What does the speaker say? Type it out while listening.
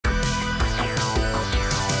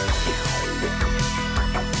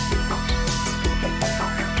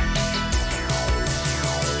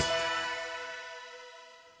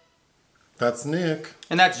That's Nick.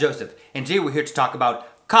 And that's Joseph. And today we're here to talk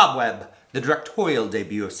about Cobweb, the directorial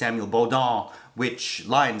debut of Samuel Bodin, which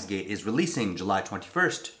Lionsgate is releasing July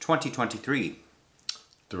 21st, 2023.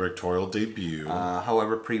 Directorial debut.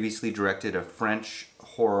 However, previously directed a French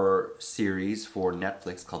horror series for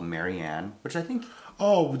Netflix called Marianne, which I think...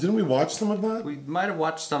 Oh, didn't we watch some of that? We might have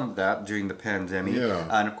watched some of that during the pandemic. Yeah.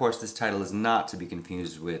 And of course, this title is not to be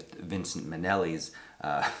confused with Vincent Minnelli's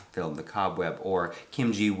film, The Cobweb, or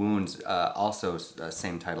Kim Ji-woon's also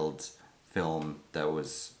same-titled film that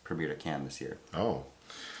was premiered at Cannes this year. Oh.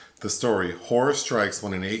 The story: horror strikes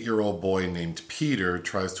when an 8-year-old boy named Peter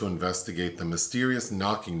tries to investigate the mysterious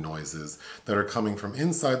knocking noises that are coming from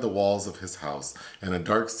inside the walls of his house and a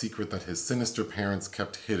dark secret that his sinister parents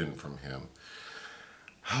kept hidden from him.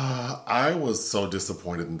 I was so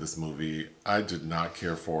disappointed in this movie. I did not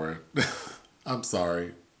care for it. I'm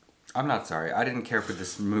sorry. I'm not sorry. I didn't care for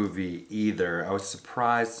this movie either. I was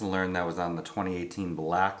surprised to learn that was on the 2018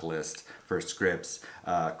 blacklist for scripts.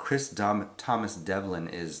 Thomas Devlin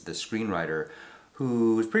is the screenwriter,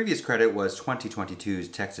 whose previous credit was 2022's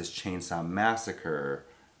Texas Chainsaw Massacre.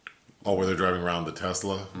 Oh, where they're driving around the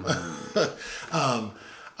Tesla? Mm-hmm.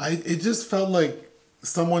 It just felt like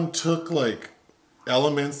someone took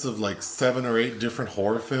elements of 7 or 8 different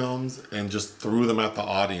horror films and just threw them at the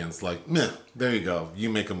audience meh, there you go, you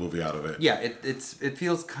make a movie out of it. Yeah, it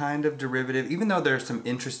feels kind of derivative, even though there's some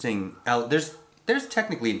interesting there's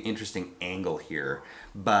technically an interesting angle here,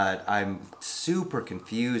 but I'm super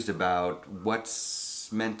confused about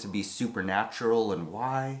what's meant to be supernatural and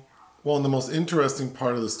why. Well, and the most interesting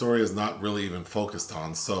part of the story is not really even focused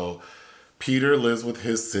on. So Peter lives with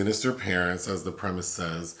his sinister parents, as the premise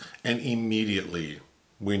says, and immediately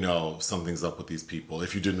we know something's up with these people,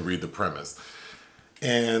 if you didn't read the premise.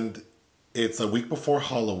 And it's a week before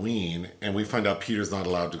Halloween, and we find out Peter's not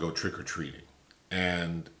allowed to go trick-or-treating.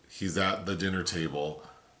 And he's at the dinner table,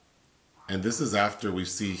 and this is after we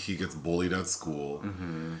see he gets bullied at school.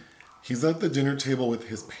 Mm-hmm. He's at the dinner table with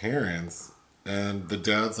his parents, and the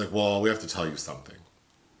dad's like, well, we have to tell you something.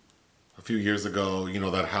 A few years ago,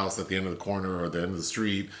 that house at the end of the corner or the end of the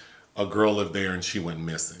street, a girl lived there and she went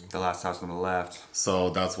missing. The last house on the left.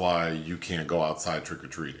 So that's why you can't go outside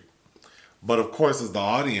trick-or-treating. But of course, as the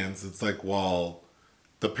audience, it's like, well,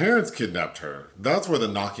 the parents kidnapped her. That's where the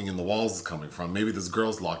knocking in the walls is coming from. Maybe this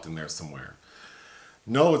girl's locked in there somewhere.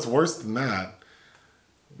 No, it's worse than that.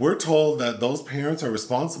 We're told that those parents are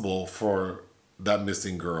responsible for that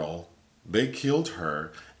missing girl. They killed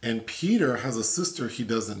her. And Peter has a sister he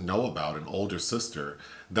doesn't know about, an older sister.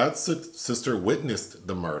 That sister witnessed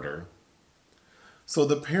the murder. So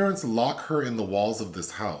the parents lock her in the walls of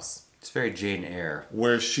this house. It's very Jane Eyre.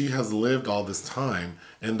 Where she has lived all this time,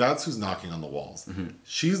 and that's who's knocking on the walls. Mm-hmm.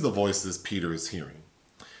 She's the voices Peter is hearing.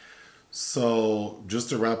 So just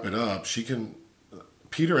to wrap it up,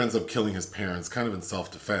 Peter ends up killing his parents kind of in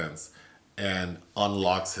self-defense and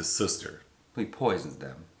unlocks his sister. He poisons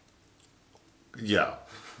them. Yeah.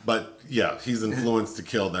 But yeah, he's influenced to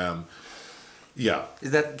kill them. Yeah.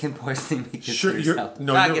 Can poisoning be sure, yourself?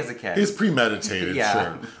 No, I guess it can. It's premeditated, yeah.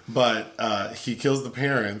 Sure. But he kills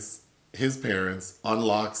his parents,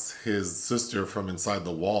 unlocks his sister from inside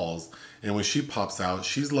the walls, and when she pops out,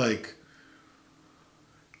 she's like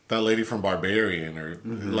that lady from Barbarian, or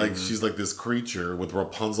she's like this creature with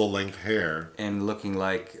Rapunzel-length hair. And looking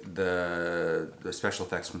like the special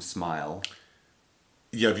effects from Smile.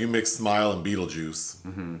 Yeah, if you mix Smile and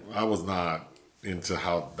Beetlejuice, I was not into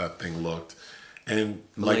how that thing looked. And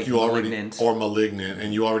Malignant. Or Malignant,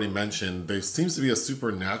 and you already mentioned, there seems to be a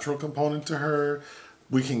supernatural component to her.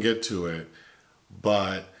 We can get to it.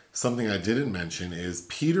 But something I didn't mention is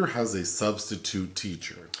Peter has a substitute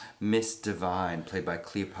teacher. Miss Devine, played by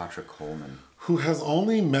Cleopatra Coleman. Who has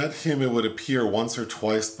only met him, it would appear, once or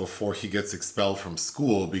twice before he gets expelled from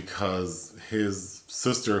school because his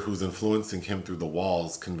sister, who's influencing him through the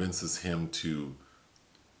walls, convinces him to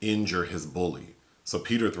injure his bully. So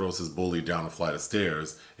Peter throws his bully down a flight of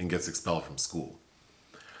stairs and gets expelled from school.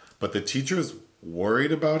 But the teacher's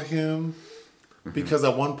worried about him because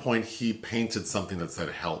at one point he painted something that said,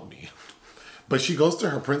 "Help me." But she goes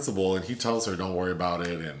to her principal and he tells her, don't worry about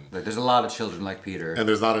it. And there's a lot of children like Peter. And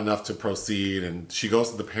there's not enough to proceed. And she goes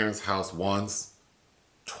to the parents' house once,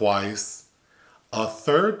 twice, a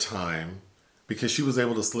third time, because she was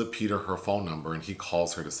able to slip Peter her phone number and he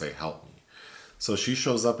calls her to say, "Help me." So she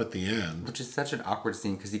shows up at the end. Which is such an awkward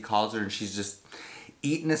scene because he calls her and she's just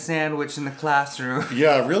eating a sandwich in the classroom.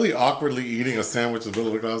 Yeah, really awkwardly eating a sandwich in the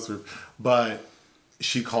middle of the classroom. But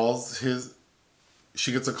she gets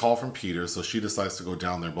a call from Peter, so she decides to go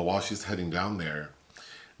down there. But while she's heading down there,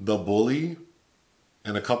 the bully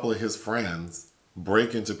and a couple of his friends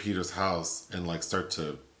break into Peter's house and like start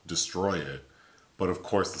to destroy it. But of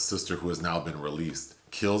course, the sister, who has now been released,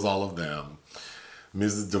 kills all of them.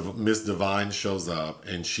 Miss Devine shows up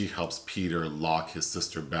and she helps Peter lock his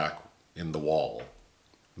sister back in the wall.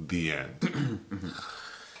 The end.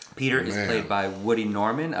 Peter is played by Woody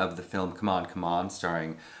Norman of the film Come On, Come On,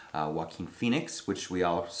 starring Joaquin Phoenix, which we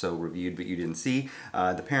also reviewed but you didn't see.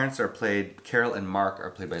 The parents are played, Carol and Mark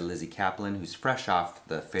are played by Lizzy Caplan, who's fresh off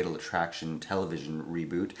the Fatal Attraction television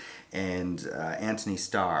reboot, and Antony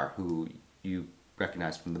Starr, who you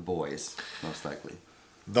recognize from The Boys, most likely.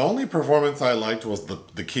 The only performance I liked was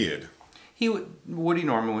the kid. Woody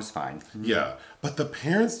Norman was fine. Yeah, but the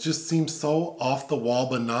parents just seem so off the wall,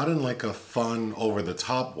 but not in like a fun, over the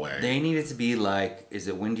top way. They needed to be like, is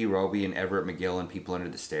it Wendy Roby and Everett McGill and People Under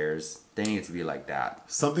the Stairs? They needed to be like that.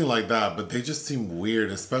 Something like that, but they just seem weird,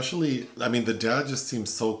 especially, I mean, the dad just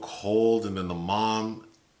seems so cold, and then the mom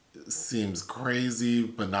seems crazy,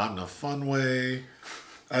 but not in a fun way.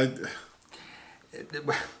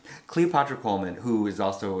 Cleopatra Coleman, who is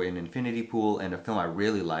also in Infinity Pool and a film I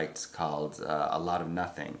really liked called A Lot of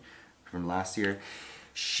Nothing from last year.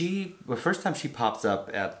 The first time she pops up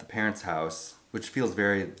at the parents' house, which feels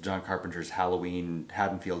very John Carpenter's Halloween,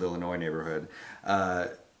 Haddonfield, Illinois neighborhood,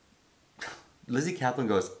 Lizzy Caplan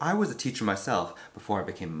goes, I was a teacher myself before I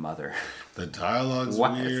became a mother. The dialogue's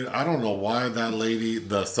weird. I don't know why that lady,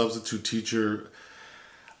 the substitute teacher,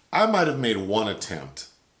 I might have made one attempt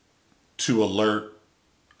to alert,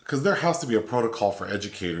 because there has to be a protocol for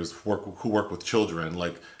educators who work with children.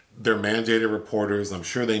 Like, they're mandated reporters. I'm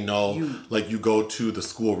sure they know, you go to the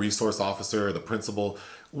school resource officer or the principal.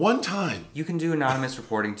 One time. You can do anonymous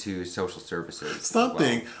reporting to social services.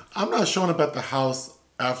 Something. Well. I'm not showing up at the house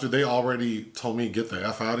after they already told me get the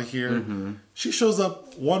F out of here. Mm-hmm. She shows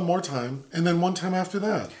up one more time, and then one time after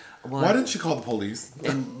that. Well, why didn't she call the police?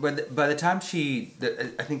 And by the time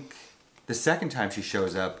I think the second time she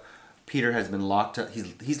shows up, Peter has been locked up.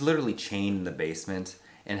 He's literally chained in the basement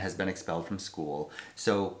and has been expelled from school.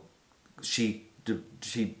 So she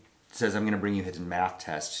says, I'm going to bring you his math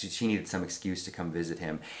test. She needed some excuse to come visit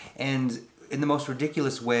him. And in the most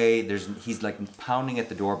ridiculous way, he's like pounding at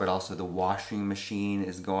the door, but also the washing machine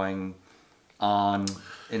is going on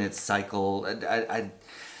in its cycle.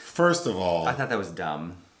 First of all, I thought that was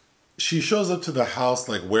dumb. She shows up to the house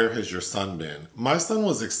like, where has your son been? My son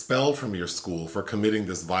was expelled from your school for committing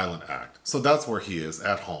this violent act. So that's where he is,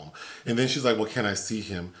 at home. And then she's like, well, can I see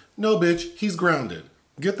him? No, bitch, he's grounded.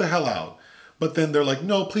 Get the hell out. But then they're like,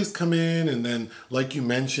 no, please come in. And then, like you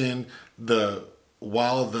mentioned,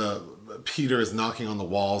 while Peter is knocking on the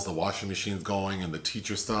walls, the washing machine's going and the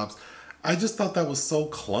teacher stops. I just thought that was so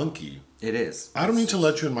clunky. It is. I don't need to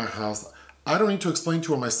let you in my house. I don't need to explain to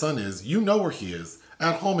you where my son is. You know where he is.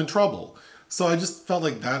 At home in trouble. So I just felt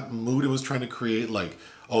like that mood it was trying to create, like,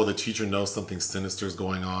 oh, the teacher knows something sinister is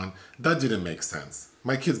going on. That didn't make sense.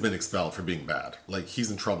 My kid's been expelled for being bad. Like, he's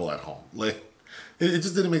in trouble at home. Like, it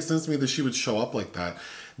just didn't make sense to me that she would show up like that.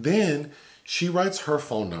 Then she writes her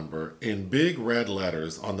phone number in big red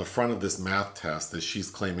letters on the front of this math test that she's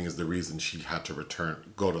claiming is the reason she had to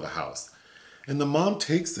go to the house. And the mom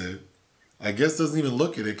takes it, I guess doesn't even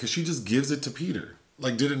look at it, because she just gives it to Peter.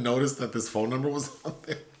 Like, didn't notice that this phone number was on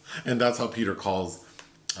there. And that's how Peter calls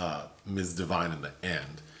Ms. Devine in the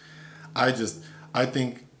end. I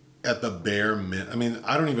think at the bare minimum, I mean,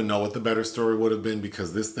 I don't even know what the better story would have been,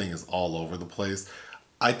 because this thing is all over the place.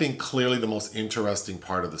 I think clearly the most interesting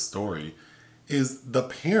part of the story is the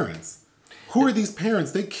parents. Who are these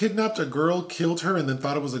parents? They kidnapped a girl, killed her, and then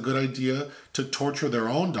thought it was a good idea to torture their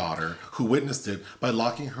own daughter, who witnessed it, by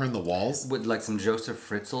locking her in the walls. With like some Joseph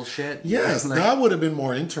Fritzl shit? Yes, like, that would have been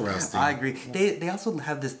more interesting. I agree. They also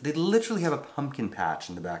have they literally have a pumpkin patch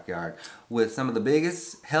in the backyard with some of the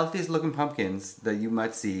biggest, healthiest looking pumpkins that you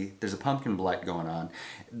might see. There's a pumpkin blight going on.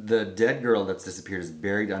 The dead girl that's disappeared is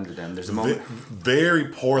buried under them. There's a moment... Very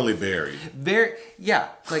poorly buried.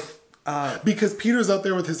 Like... because Peter's out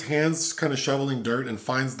there with his hands kind of shoveling dirt and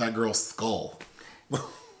finds that girl's skull.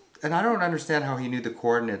 And I don't understand how he knew the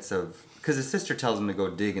coordinates of... Because his sister tells him to go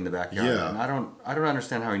dig in the backyard. Yeah. And I don't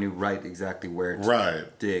understand how he knew exactly where to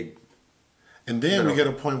dig. And then we get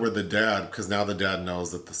a point where the dad, because now the dad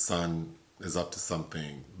knows that the son is up to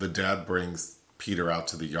something. The dad brings Peter out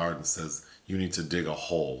to the yard and says, you need to dig a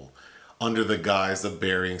hole, under the guise of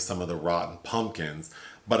burying some of the rotten pumpkins.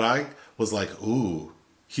 But I was like, ooh,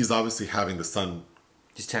 he's obviously having the son...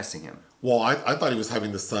 He's testing him. Well, I thought he was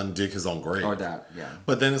having the son dig his own grave. Or that, yeah.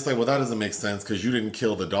 But then it's like, well, that doesn't make sense because you didn't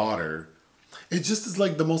kill the daughter. It just is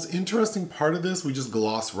like the most interesting part of this we just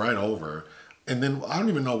gloss right over. And then I don't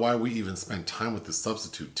even know why we even spent time with the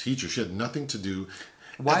substitute teacher. She had nothing to do.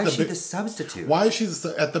 Why is she the substitute? Why is she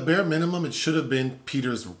at the bare minimum? It should have been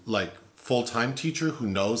Peter's like full-time teacher who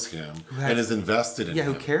knows him and is invested in him.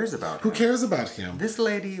 Who cares about him? Who cares about him? This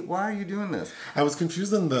lady, why are you doing this? I was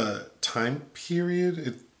confused in the time period.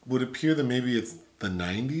 It would appear that maybe it's the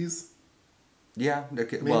 90s. Yeah,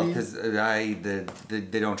 okay. Well, because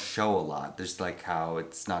they don't show a lot. There's like how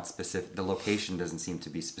it's not specific. The location doesn't seem to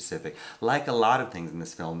be specific. Like a lot of things in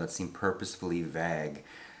this film that seem purposefully vague,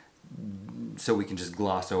 so we can just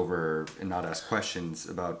gloss over and not ask questions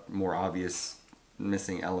about more obvious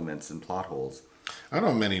missing elements and plot holes. I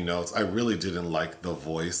don't have many notes. I really didn't like the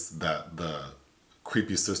voice that the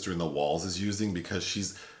creepy sister in the walls is using, because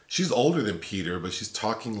she's older than Peter, but she's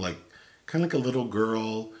talking like kind of like a little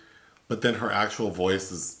girl. But then her actual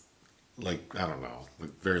voice is like, I don't know,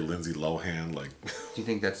 like very Lindsay Lohan. Like, do you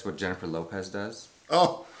think that's what Jennifer Lopez does?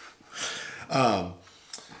 Oh,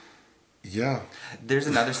 yeah. There's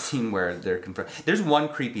another scene where they're confronted. There's one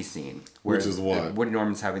creepy scene where which is what? Woody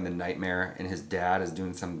Norman's having the nightmare, and his dad is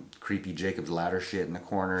doing some creepy Jacob's Ladder shit in the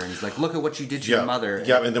corner, and he's like, "Look at what you did to your mother."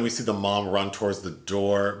 Yeah, and then we see the mom run towards the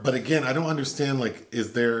door. But again, I don't understand. Like,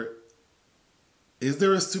 is there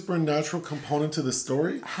a supernatural component to the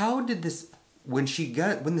story? How did this? When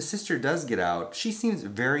the sister does get out, she seems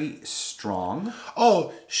very strong.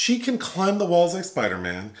 Oh, she can climb the walls like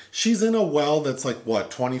Spider-Man. She's in a well that's like,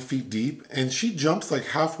 what, 20 feet deep? And she jumps like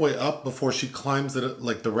halfway up before she climbs it,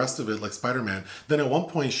 like the rest of it, like Spider-Man. Then at one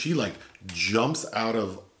point, she like jumps out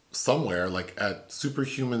of somewhere, like at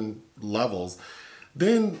superhuman levels.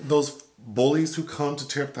 Then those bullies who come to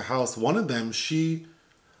tear up the house, one of them,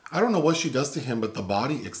 I don't know what she does to him, but the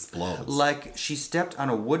body explodes. Like she stepped on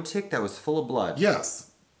a wood tick that was full of blood.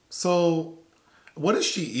 Yes. So what is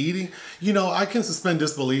she eating? You know, I can suspend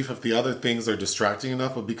disbelief if the other things are distracting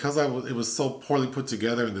enough, but because it was so poorly put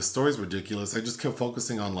together and the story's ridiculous, I just kept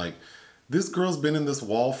focusing on like, this girl's been in this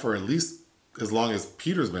wall for at least as long as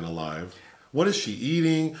Peter's been alive. What is she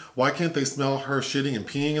eating? Why can't they smell her shitting and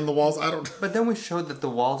peeing in the walls? I don't... But then we showed that the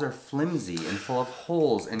walls are flimsy and full of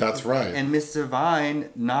holes. And that's right. And Miss Devine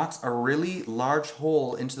knocks a really large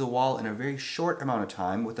hole into the wall in a very short amount of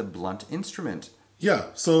time with a blunt instrument. Yeah,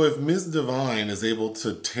 so if Miss Devine is able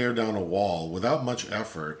to tear down a wall without much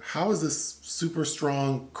effort, how is this super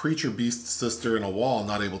strong creature beast sister in a wall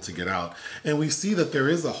not able to get out? And we see that there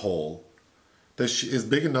is a hole that is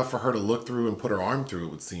big enough for her to look through and put her arm through,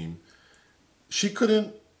 it would seem. She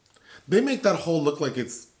couldn't... They make that hole look like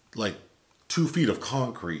it's like 2 feet of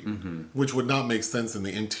concrete, which would not make sense in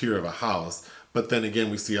the interior of a house. But then again,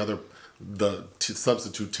 we see the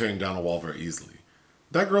substitute tearing down a wall very easily.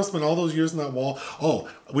 That girl spent all those years in that wall. Oh,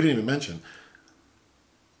 we didn't even mention.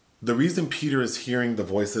 The reason Peter is hearing the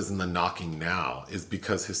voices and the knocking now is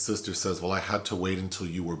because his sister says, well, I had to wait until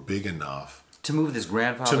you were big enough to move this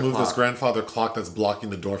grandfather clock that's blocking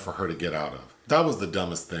the door for her to get out of. That was the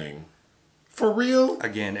dumbest thing. For real?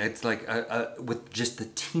 Again, it's like with just the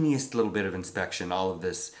teeniest little bit of inspection, all of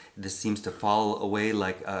this seems to fall away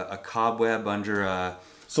like a cobweb under a...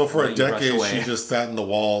 So for a decade, she just sat in the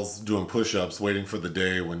walls doing push-ups, waiting for the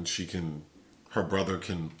day when her brother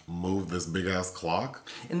can move this big-ass clock.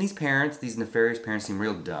 And these nefarious parents seem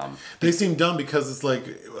real dumb. They seem dumb because it's like...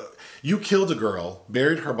 You killed a girl,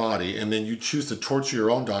 buried her body, and then you choose to torture your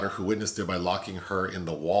own daughter who witnessed it by locking her in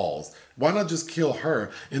the walls. Why not just kill her?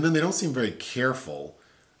 And then they don't seem very careful.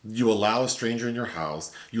 You allow a stranger in your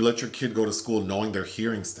house. You let your kid go to school knowing they're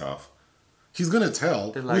hearing stuff. He's going to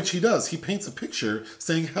tell, which he does. He paints a picture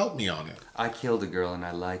saying, help me on it. I killed a girl and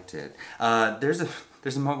I liked it. There's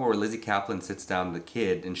a moment where Lizzy Caplan sits down with the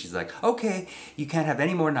kid and she's like, okay, you can't have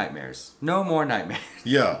any more nightmares. No more nightmares.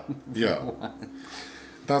 Yeah.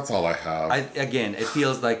 That's all I have. Again, it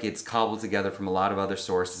feels like it's cobbled together from a lot of other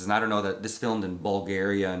sources. And I don't know that this filmed in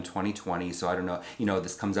Bulgaria in 2020. So I don't know. You know,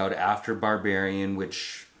 this comes out after Barbarian,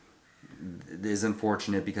 which is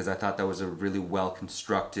unfortunate because I thought that was a really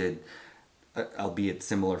well-constructed, albeit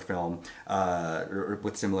similar film, or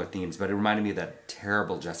with similar themes. But it reminded me of that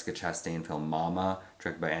terrible Jessica Chastain film, Mama,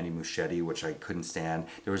 directed by Andy Muschietti, which I couldn't stand.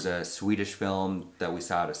 There was a Swedish film that we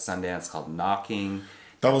saw at Sundance called Knocking.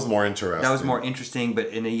 That was more interesting.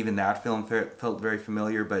 But even that film felt very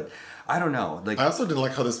familiar. But I don't know. Like, I also didn't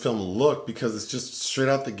like how this film looked because it's just straight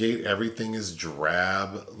out the gate. Everything is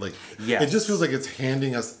drab. Like, yes. It just feels like it's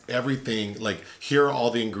handing us everything. Like, here are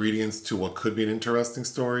all the ingredients to what could be an interesting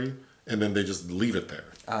story, and then they just leave it there.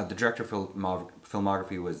 The director of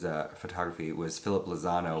photography was Philip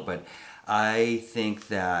Lozano, but I think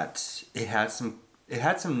that it had some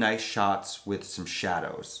nice shots with some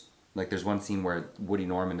shadows. Like there's one scene where Woody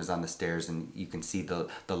Norman is on the stairs and you can see the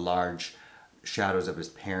large shadows of his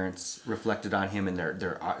parents reflected on him, and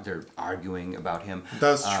they're arguing about him.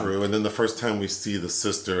 That's true. And then the first time we see the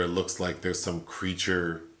sister, it looks like there's some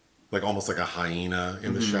creature, like almost like a hyena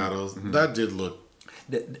in the shadows. That did look...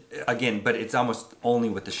 Again, but it's almost only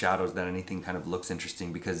with the shadows that anything kind of looks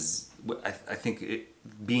interesting, because I think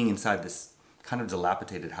being inside this kind of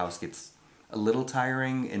dilapidated house gets a little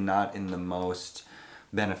tiring, and not in the most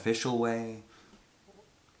beneficial way.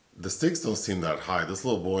 The stakes don't seem that high. This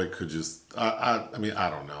little boy could just... I mean, I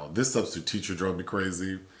don't know. This substitute teacher drove me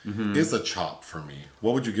crazy. It's a chop for me.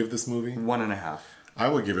 What would you give this movie? 1.5. I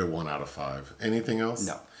would give it 1 out of 5. Anything else?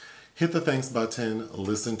 No. Hit the thanks button.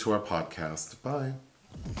 Listen to our podcast. Bye.